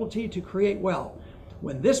undermines the ability to create wealth.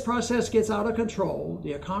 When this process gets out of control,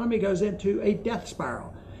 the economy goes into a death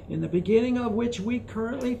spiral, in the beginning of which we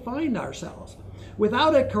currently find ourselves.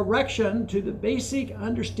 Without a correction to the basic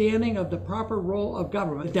understanding of the proper role of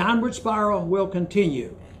government, the downward spiral will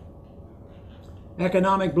continue.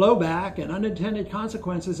 Economic blowback and unintended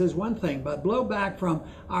consequences is one thing, but blowback from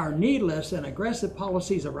our needless and aggressive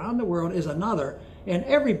policies around the world is another, and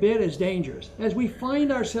every bit as dangerous. As we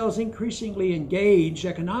find ourselves increasingly engaged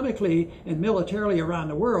economically and militarily around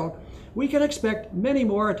the world, we can expect many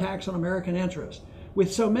more attacks on American interests.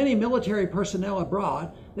 With so many military personnel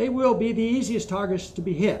abroad, they will be the easiest targets to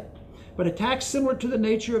be hit. But attacks similar to the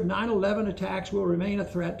nature of 9/11 attacks will remain a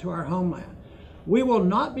threat to our homeland. We will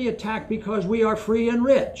not be attacked because we are free and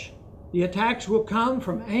rich. The attacks will come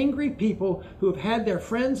from angry people who have had their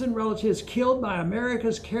friends and relatives killed by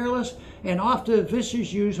America's careless and often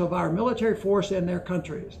vicious use of our military force in their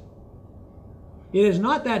countries. It is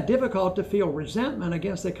not that difficult to feel resentment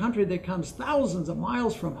against a country that comes thousands of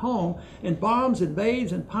miles from home and bombs,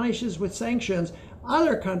 invades, and punishes with sanctions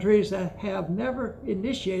other countries that have never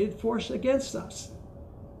initiated force against us.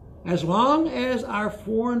 As long as our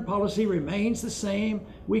foreign policy remains the same,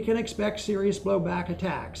 we can expect serious blowback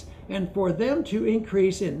attacks, and for them to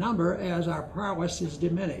increase in number as our prowess is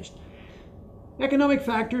diminished. Economic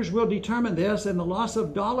factors will determine this, and the loss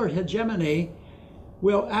of dollar hegemony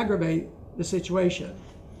will aggravate the situation.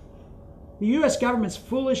 The U.S. government's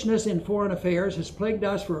foolishness in foreign affairs has plagued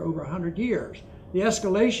us for over 100 years. The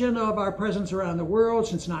escalation of our presence around the world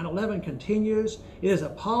since 9/11 continues. It is a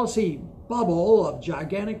policy bubble of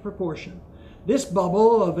gigantic proportion. This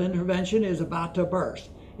bubble of intervention is about to burst.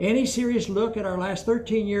 Any serious look at our last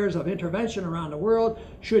 13 years of intervention around the world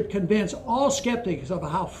should convince all skeptics of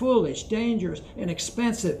how foolish, dangerous, and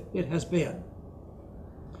expensive it has been.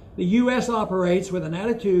 The U.S. operates with an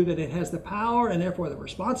attitude that it has the power and therefore the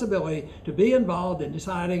responsibility to be involved in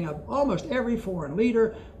deciding of almost every foreign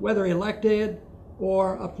leader, whether elected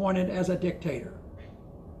or appointed as a dictator.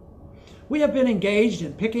 We have been engaged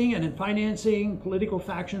in picking and in financing political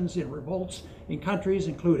factions in revolts in countries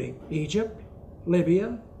including Egypt,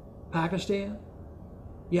 Libya, Pakistan,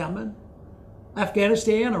 Yemen,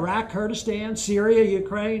 Afghanistan, Iraq, Kurdistan, Syria,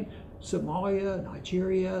 Ukraine, Somalia,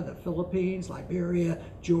 Nigeria, the Philippines, Liberia,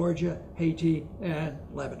 Georgia, Haiti, and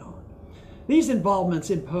Lebanon. These involvements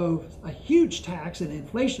impose a huge tax and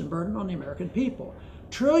inflation burden on the American people.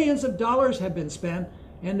 Trillions of dollars have been spent,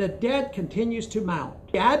 and the debt continues to mount.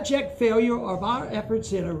 The abject failure of our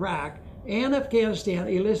efforts in Iraq and Afghanistan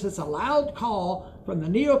elicits a loud call from the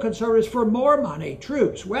neoconservatives for more money,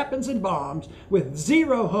 troops, weapons, and bombs, with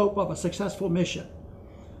zero hope of a successful mission.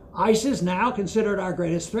 ISIS, now considered our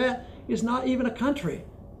greatest threat, is not even a country,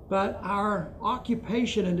 but our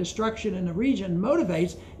occupation and destruction in the region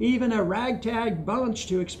motivates even a ragtag bunch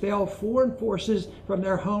to expel foreign forces from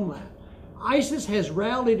their homeland. ISIS has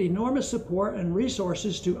rallied enormous support and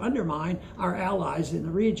resources to undermine our allies in the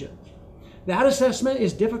region. That assessment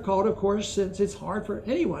is difficult, of course, since it's hard for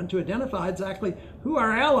anyone to identify exactly who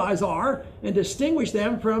our allies are and distinguish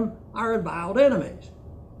them from our avowed enemies.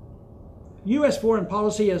 U.S. foreign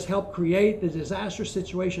policy has helped create the disastrous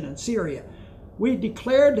situation in Syria. We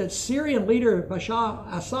declared that Syrian leader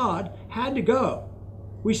Bashar Assad had to go.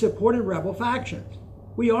 We supported rebel factions.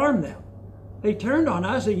 We armed them. They turned on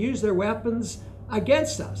us and used their weapons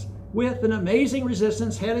against us, with an amazing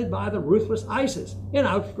resistance headed by the ruthless ISIS, an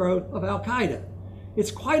outgrowth of al-Qaeda.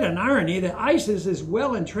 It's quite an irony that ISIS is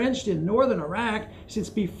well entrenched in northern Iraq, since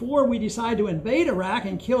before we decided to invade Iraq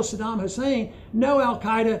and kill Saddam Hussein, no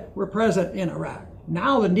al-Qaeda were present in Iraq.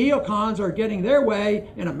 Now the neocons are getting their way,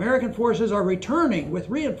 and American forces are returning with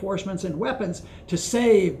reinforcements and weapons to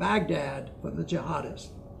save Baghdad from the jihadists.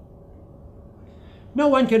 No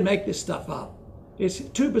one can make this stuff up. It's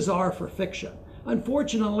too bizarre for fiction.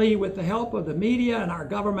 Unfortunately, with the help of the media and our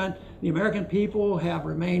government, the American people have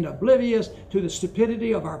remained oblivious to the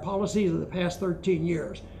stupidity of our policies of the past 13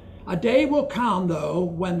 years. A day will come, though,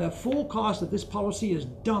 when the full cost of this policy is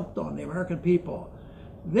dumped on the American people.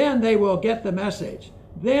 Then they will get the message.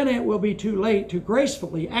 Then it will be too late to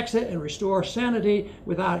gracefully exit and restore sanity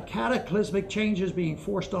without cataclysmic changes being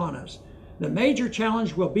forced on us. The major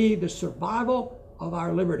challenge will be the survival of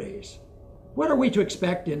our liberties. What are we to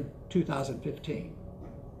expect in 2015?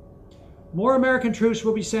 More American troops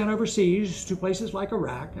will be sent overseas to places like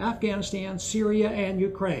Iraq, Afghanistan, Syria, and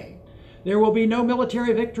Ukraine. There will be no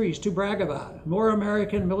military victories to brag about. More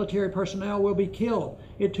American military personnel will be killed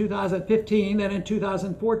in 2015 than in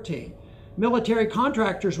 2014. Military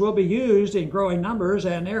contractors will be used in growing numbers,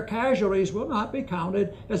 and their casualties will not be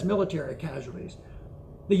counted as military casualties.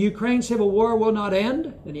 The Ukraine civil war will not end,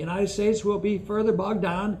 and the United States will be further bogged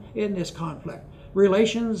down in this conflict.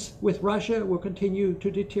 Relations with Russia will continue to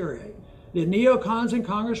deteriorate. The neocons in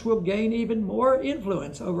Congress will gain even more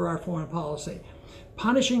influence over our foreign policy.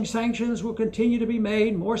 Punishing sanctions will continue to be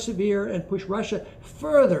made more severe and push Russia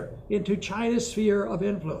further into China's sphere of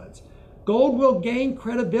influence. Gold will gain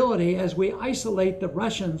credibility as we isolate the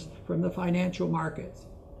Russians from the financial markets.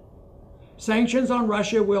 Sanctions on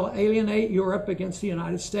Russia will alienate Europe against the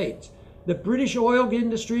United States. The British oil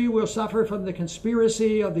industry will suffer from the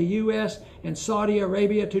conspiracy of the U.S. and Saudi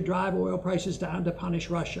Arabia to drive oil prices down to punish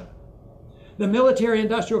Russia. The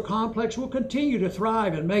military-industrial complex will continue to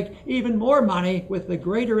thrive and make even more money with the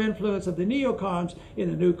greater influence of the neocons in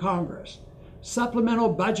the new Congress. Supplemental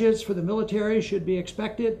budgets for the military should be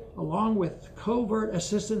expected, along with covert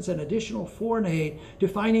assistance and additional foreign aid to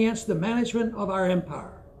finance the management of our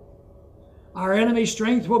empire. Our enemy's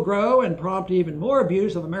strength will grow and prompt even more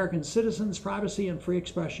abuse of American citizens' privacy and free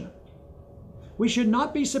expression. We should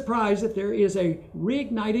not be surprised if there is a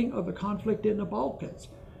reigniting of the conflict in the Balkans.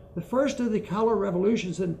 The first of the color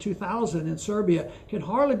revolutions in 2000 in Serbia can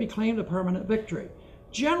hardly be claimed a permanent victory.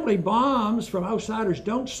 Generally, bombs from outsiders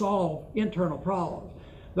don't solve internal problems.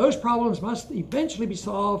 Those problems must eventually be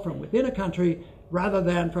solved from within a country rather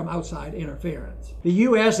than from outside interference. The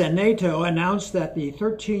U.S. and NATO announced that the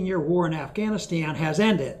 13-year war in Afghanistan has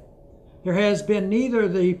ended. There has been neither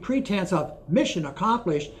the pretense of mission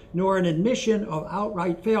accomplished nor an admission of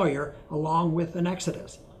outright failure along with an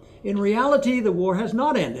exodus. In reality, the war has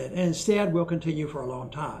not ended and instead will continue for a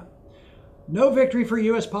long time. No victory for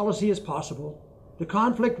U.S. policy is possible. The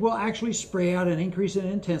conflict will actually spread and increase in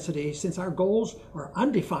intensity since our goals are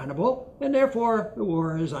undefinable and therefore the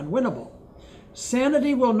war is unwinnable.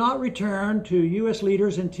 Sanity will not return to U.S.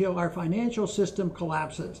 leaders until our financial system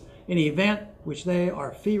collapses, an event which they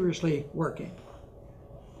are feverishly working.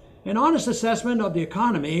 An honest assessment of the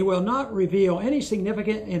economy will not reveal any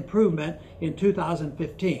significant improvement in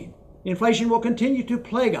 2015. Inflation will continue to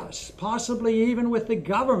plague us, possibly even with the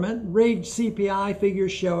government-rigged CPI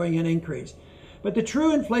figures showing an increase. But the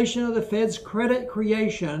true inflation of the Fed's credit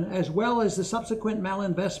creation, as well as the subsequent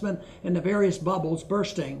malinvestment and the various bubbles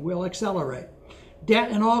bursting, will accelerate.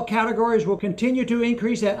 Debt in all categories will continue to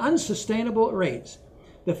increase at unsustainable rates.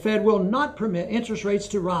 The Fed will not permit interest rates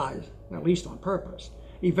to rise, at least on purpose.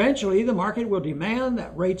 Eventually, the market will demand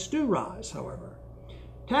that rates do rise, however.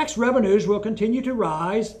 Tax revenues will continue to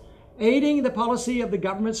rise, aiding the policy of the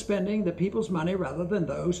government spending the people's money rather than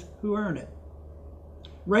those who earn it.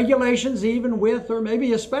 Regulations, even with, or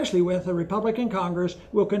maybe especially with, a Republican Congress,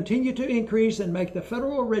 will continue to increase and make the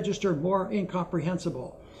Federal Register more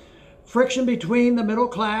incomprehensible. Friction between the middle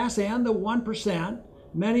class and the 1%,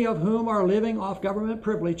 many of whom are living off government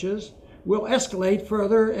privileges, will escalate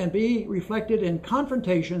further and be reflected in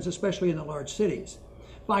confrontations, especially in the large cities.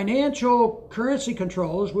 Financial currency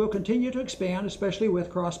controls will continue to expand, especially with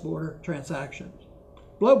cross-border transactions.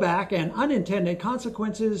 Blowback and unintended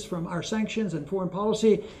consequences from our sanctions and foreign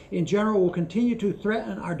policy in general will continue to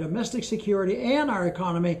threaten our domestic security and our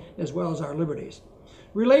economy, as well as our liberties.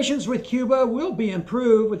 Relations with Cuba will be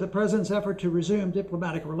improved with the president's effort to resume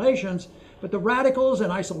diplomatic relations, but the radicals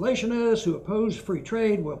and isolationists who oppose free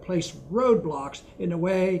trade will place roadblocks in the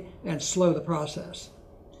way and slow the process.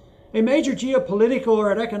 A major geopolitical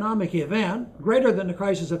or economic event, greater than the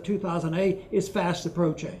crisis of 2008, is fast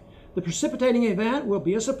approaching. The precipitating event will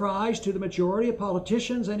be a surprise to the majority of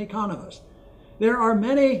politicians and economists. There are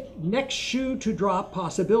many next shoe to drop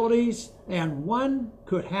possibilities, and one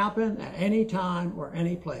could happen at any time or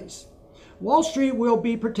any place. Wall Street will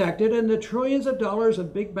be protected, and the trillions of dollars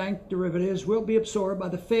of big bank derivatives will be absorbed by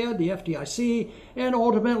the Fed, the FDIC, and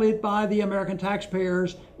ultimately by the American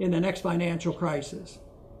taxpayers in the next financial crisis.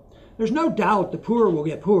 There's no doubt the poor will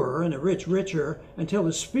get poorer and the rich richer until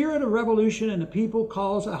the spirit of revolution in the people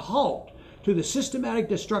calls a halt to the systematic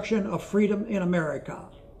destruction of freedom in America.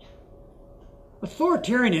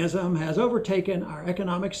 Authoritarianism has overtaken our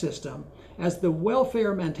economic system as the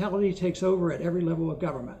welfare mentality takes over at every level of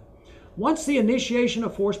government. Once the initiation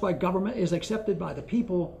of force by government is accepted by the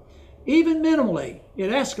people, even minimally, it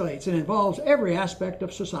escalates and involves every aspect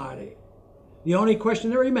of society. The only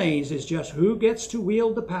question that remains is just who gets to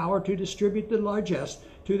wield the power to distribute the largesse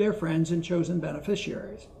to their friends and chosen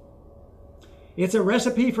beneficiaries. It's a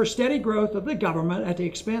recipe for steady growth of the government at the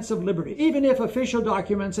expense of liberty, even if official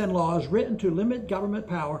documents and laws written to limit government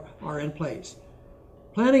power are in place.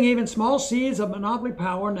 Planting even small seeds of monopoly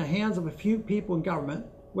power in the hands of a few people in government,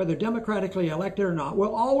 whether democratically elected or not,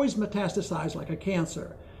 will always metastasize like a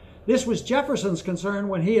cancer. This was Jefferson's concern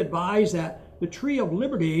when he advised that the tree of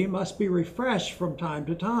liberty must be refreshed from time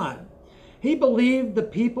to time. He believed the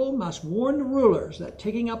people must warn the rulers that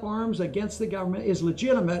taking up arms against the government is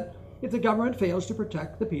legitimate if the government fails to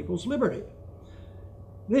protect the people's liberty.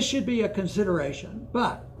 This should be a consideration,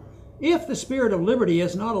 but if the spirit of liberty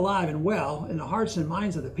is not alive and well in the hearts and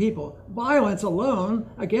minds of the people, violence alone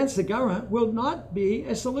against the government will not be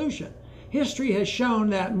a solution. History has shown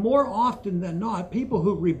that more often than not, people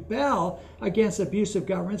who rebel against abusive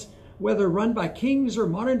governments, whether run by kings or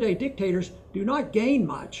modern-day dictators, do not gain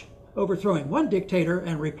much, overthrowing one dictator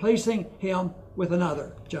and replacing him with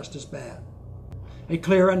another just as bad. A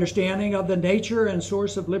clear understanding of the nature and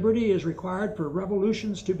source of liberty is required for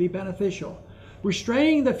revolutions to be beneficial.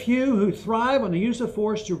 Restraining the few who thrive on the use of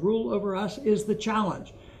force to rule over us is the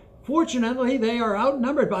challenge. Fortunately, they are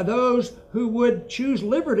outnumbered by those who would choose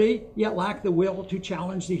liberty yet lack the will to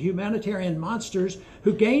challenge the humanitarian monsters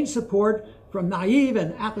who gain support from naive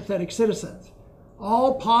and apathetic citizens.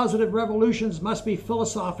 All positive revolutions must be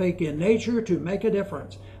philosophic in nature to make a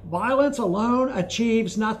difference. Violence alone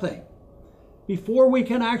achieves nothing. Before we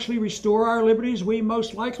can actually restore our liberties, we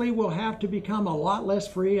most likely will have to become a lot less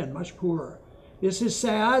free and much poorer. This is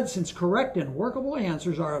sad, since correct and workable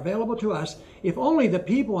answers are available to us if only the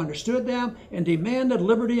people understood them and demanded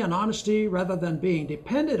liberty and honesty rather than being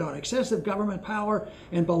dependent on excessive government power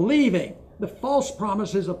and believing the false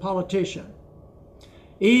promises of politicians.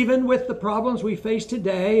 Even with the problems we face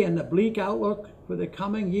today and the bleak outlook for the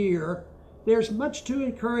coming year, there's much to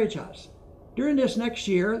encourage us. During this next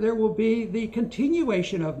year, there will be the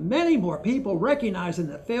continuation of many more people recognizing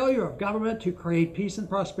the failure of government to create peace and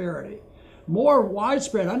prosperity. More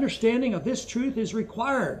widespread understanding of this truth is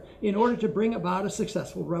required in order to bring about a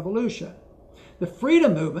successful revolution. The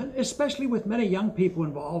freedom movement, especially with many young people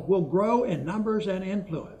involved, will grow in numbers and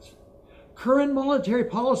influence. Current monetary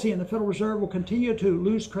policy in the Federal Reserve will continue to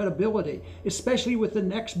lose credibility, especially with the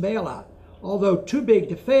next bailout. Although too big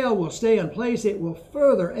to fail will stay in place, it will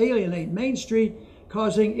further alienate Main Street,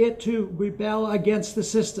 causing it to rebel against the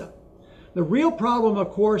system. The real problem, of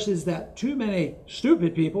course, is that too many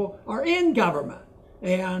stupid people are in government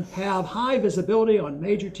and have high visibility on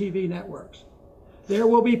major TV networks. There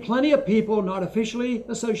will be plenty of people not officially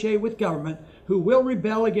associated with government who will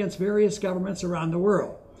rebel against various governments around the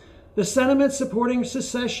world. The sentiments supporting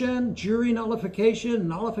secession, jury nullification,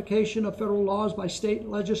 nullification of federal laws by state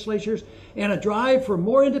legislatures, and a drive for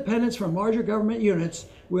more independence from larger government units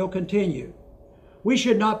will continue. We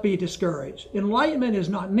should not be discouraged. Enlightenment is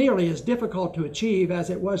not nearly as difficult to achieve as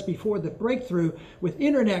it was before the breakthrough with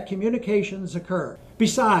internet communications occurred.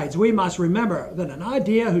 Besides, we must remember that an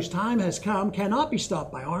idea whose time has come cannot be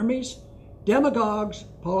stopped by armies, demagogues,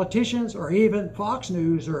 politicians, or even Fox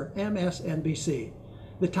News or MSNBC.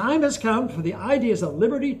 The time has come for the ideas of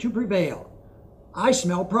liberty to prevail. I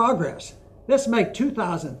smell progress. Let's make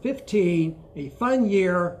 2015 a fun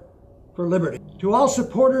year for liberty. To all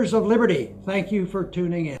supporters of liberty, thank you for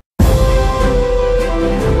tuning in.